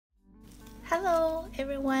Hello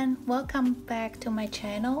everyone, welcome back to my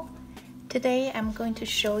channel. Today I'm going to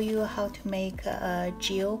show you how to make a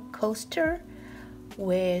geo coaster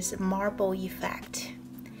with marble effect.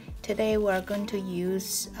 Today we are going to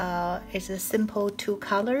use it's a simple two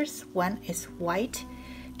colors. One is white,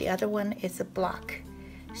 the other one is a black.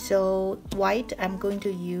 So white, I'm going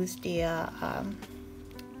to use the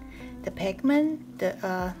pigment,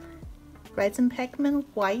 the resin pigment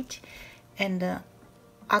white, and the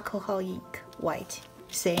alcohol ink white,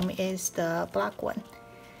 same as the black one.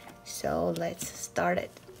 So let's start it.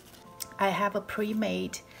 I have a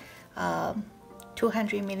pre-made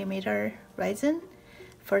 200mm resin.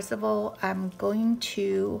 First of all, I'm going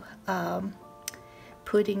to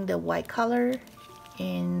putting the white color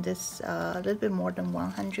in this a little bit more than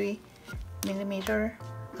 100mm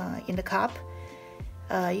in the cup.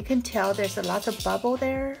 You can tell there's a lot of bubble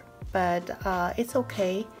there, but it's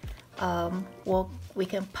okay. We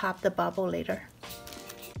can pop the bubble later.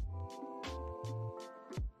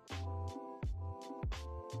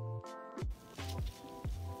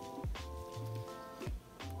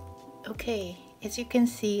 Okay, as you can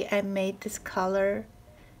see, I made this color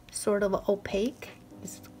sort of opaque.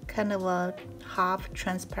 It's kind of a half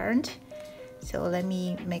transparent. So let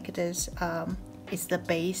me make this, it's the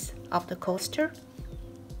base of the coaster.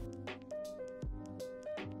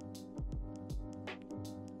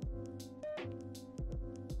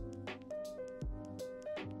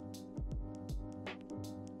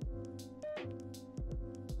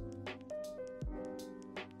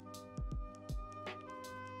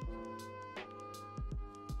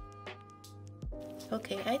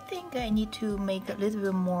 Okay, I think I need to make a little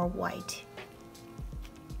bit more white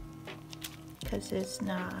because it's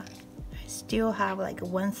not, I still have like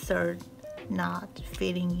 1/3 not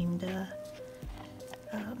fitting in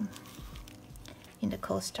the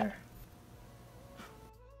coaster.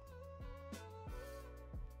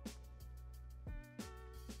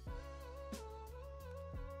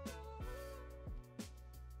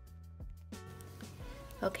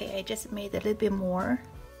 Okay, I just made a little bit more.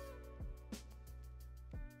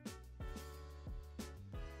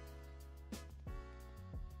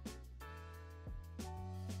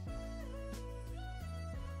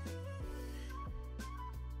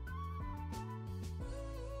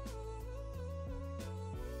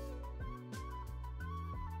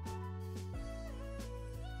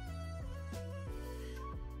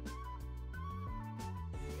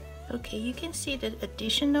 Okay, you can see the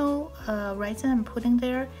additional resin I'm putting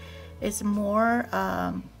there is more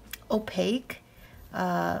opaque,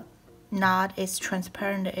 not as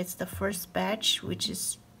transparent as the first batch, which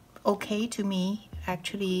is okay to me.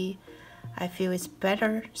 Actually, I feel it's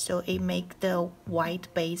better, so it makes the white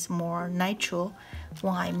base more natural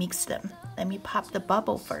when I mix them. Let me pop the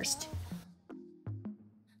bubble first.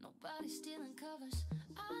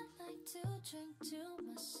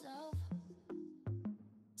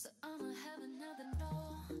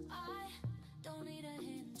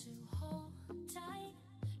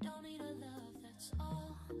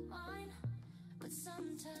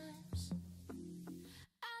 Sometimes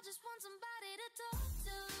I just want somebody to talk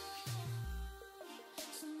to,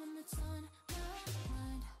 someone that's on my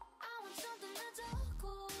mind. I want something that's all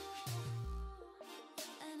cool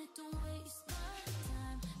and it don't waste my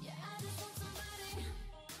time. Yeah, I just want somebody.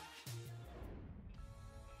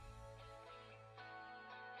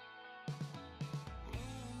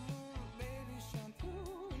 Baby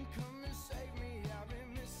shampoo, come and save me. I've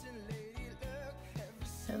been missing lady luck ever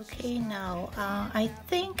since. Okay, now I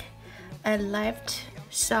think I left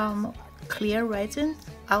some clear resin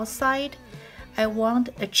outside. I want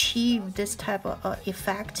to achieve this type of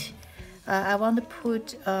effect. I want to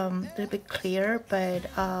put a little bit clear, but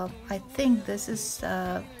I think this is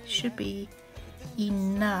should be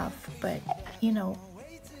enough. But you know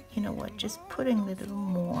what? Just putting a little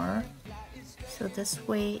more, so this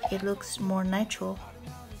way it looks more natural.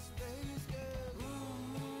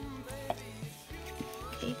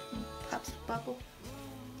 Okay, pops the bubble.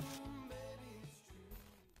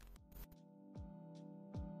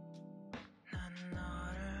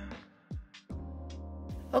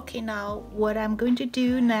 Okay, now what I'm going to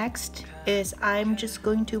do next is I'm just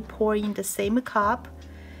going to pour in the same cup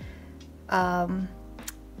a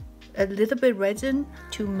little bit resin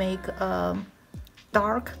to make a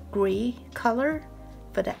dark gray color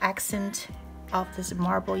for the accent of this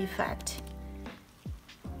marble effect.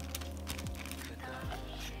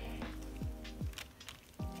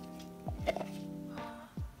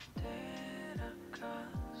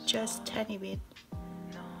 Just tiny bit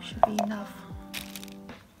should be enough.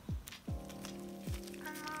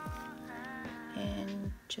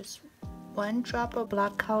 And just one drop of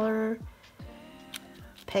black color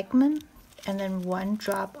pigment, and then 1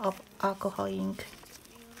 drop of alcohol ink,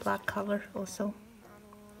 black color also.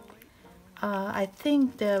 I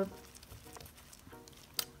think the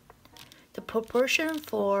proportion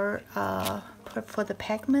for the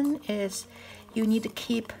pigment is you need to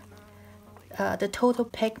keep the total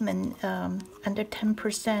pigment under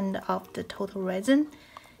 10% of the total resin.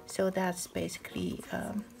 So that's basically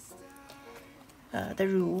the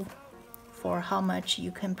rule for how much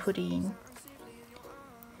you can put in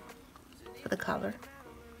for the color.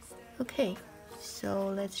 Okay, so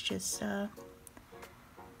let's just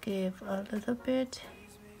give a little bit.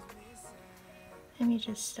 Let me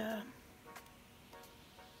just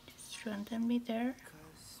random me there.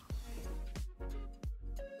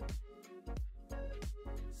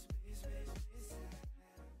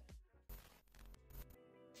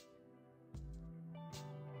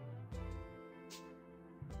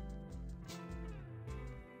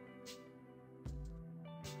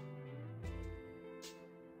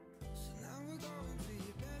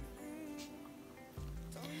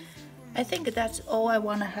 I think that's all I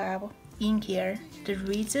want to have in here. The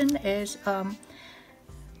reason is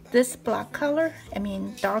this black color, I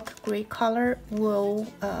mean dark gray color, will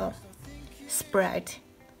spread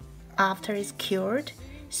after it's cured.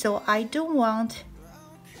 So I don't want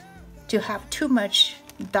to have too much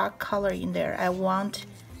dark color in there. I want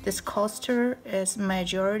this coaster is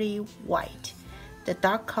majority white. The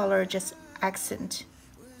dark color just accent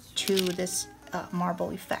to this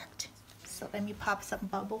marble effect. So let me pop some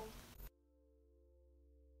bubble.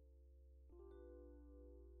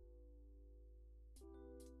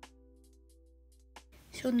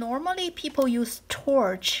 So normally people use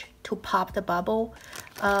torch to pop the bubble.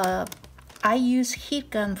 I use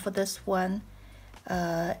heat gun for this one.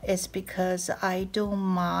 It's because I don't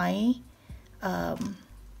mind.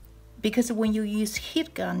 Because when you use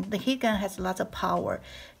heat gun, the heat gun has lots of power.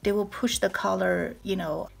 They will push the color, you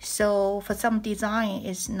know. So for some design,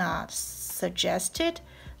 it's not suggested.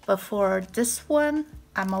 But for this one,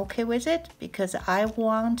 I'm okay with it because I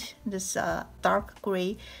want this dark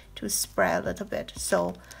gray to spread a little bit.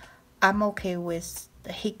 So I'm okay with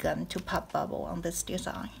the heat gun to pop bubble on this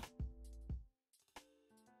design.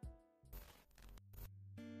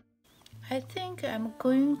 I think I'm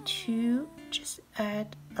going to just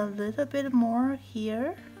add a little bit more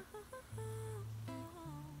here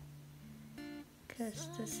because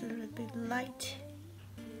this is a little bit light.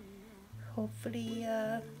 Hopefully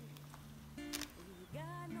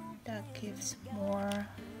that gives more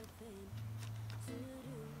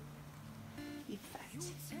effect.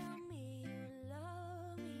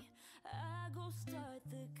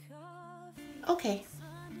 Okay,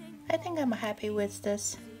 I think I'm happy with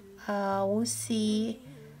this. We'll see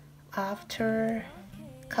after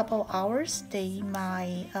a couple hours they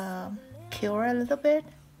might cure a little bit,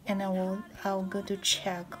 and I'll go to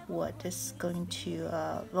check what this is going to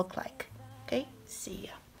look like. Okay, see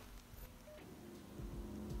ya.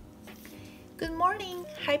 Good morning,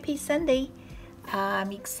 happy Sunday.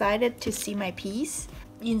 I'm excited to see my piece.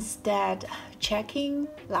 Instead checking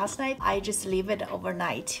last night, I just leave it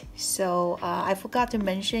overnight. So I forgot to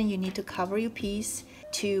mention you need to cover your piece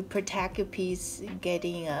to protect your piece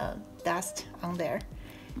getting dust on there.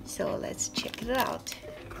 So let's check it out.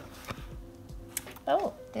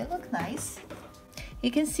 Oh, they look nice.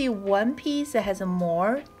 You can see one piece that has a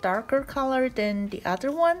more darker color than the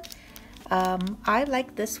other one. I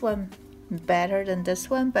like this one better than this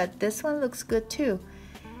one, but this one looks good too.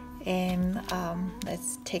 And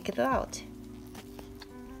let's take it out.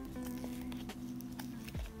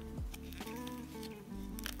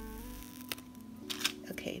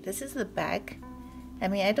 Okay, this is the back. I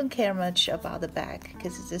mean, I don't care much about the back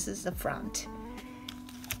because this is the front.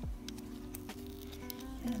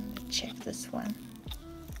 And check this one.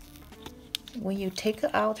 When you take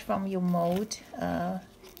it out from your mold,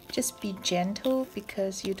 just be gentle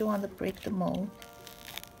because you don't want to break the mold.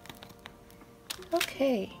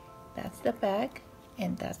 Okay, that's the back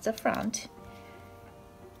and that's the front.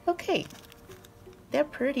 Okay, they're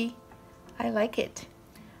pretty. I like it.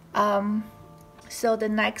 So the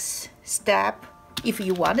next step, if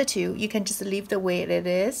you wanted to, you can just leave the way it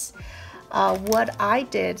is. What I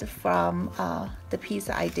did from the piece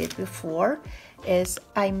I did before is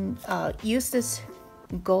I used this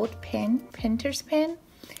gold pen, painter's pen,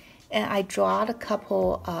 and I drawed a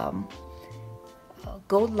couple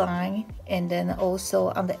gold line and then also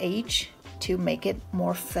on the edge to make it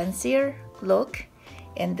more fancier look.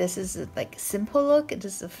 And this is like simple look,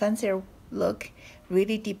 this is a fancier look.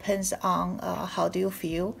 Really depends on how do you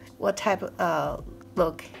feel, what type of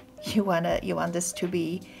look you want this to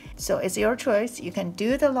be. So it's your choice. You can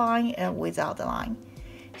do the line and without the line.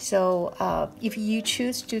 So if you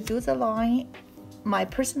choose to do the line, my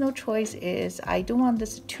personal choice is I don't want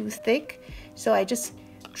this too thick, so I just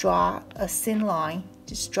draw a thin line.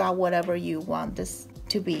 Just draw whatever you want this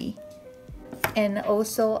to be. And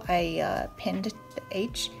also I painted the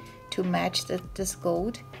edge to match this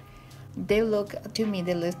gold. They look, to me,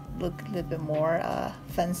 they look a little bit more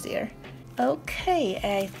fancier. Okay,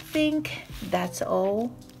 I think that's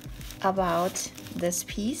all about this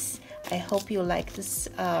piece. I hope you like this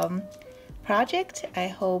project. I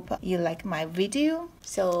hope you like my video.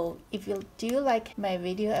 So if you do like my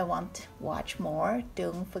video and want to watch more,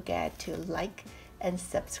 don't forget to like and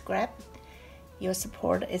subscribe. Your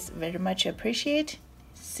support is very much appreciated.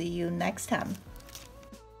 See you next time.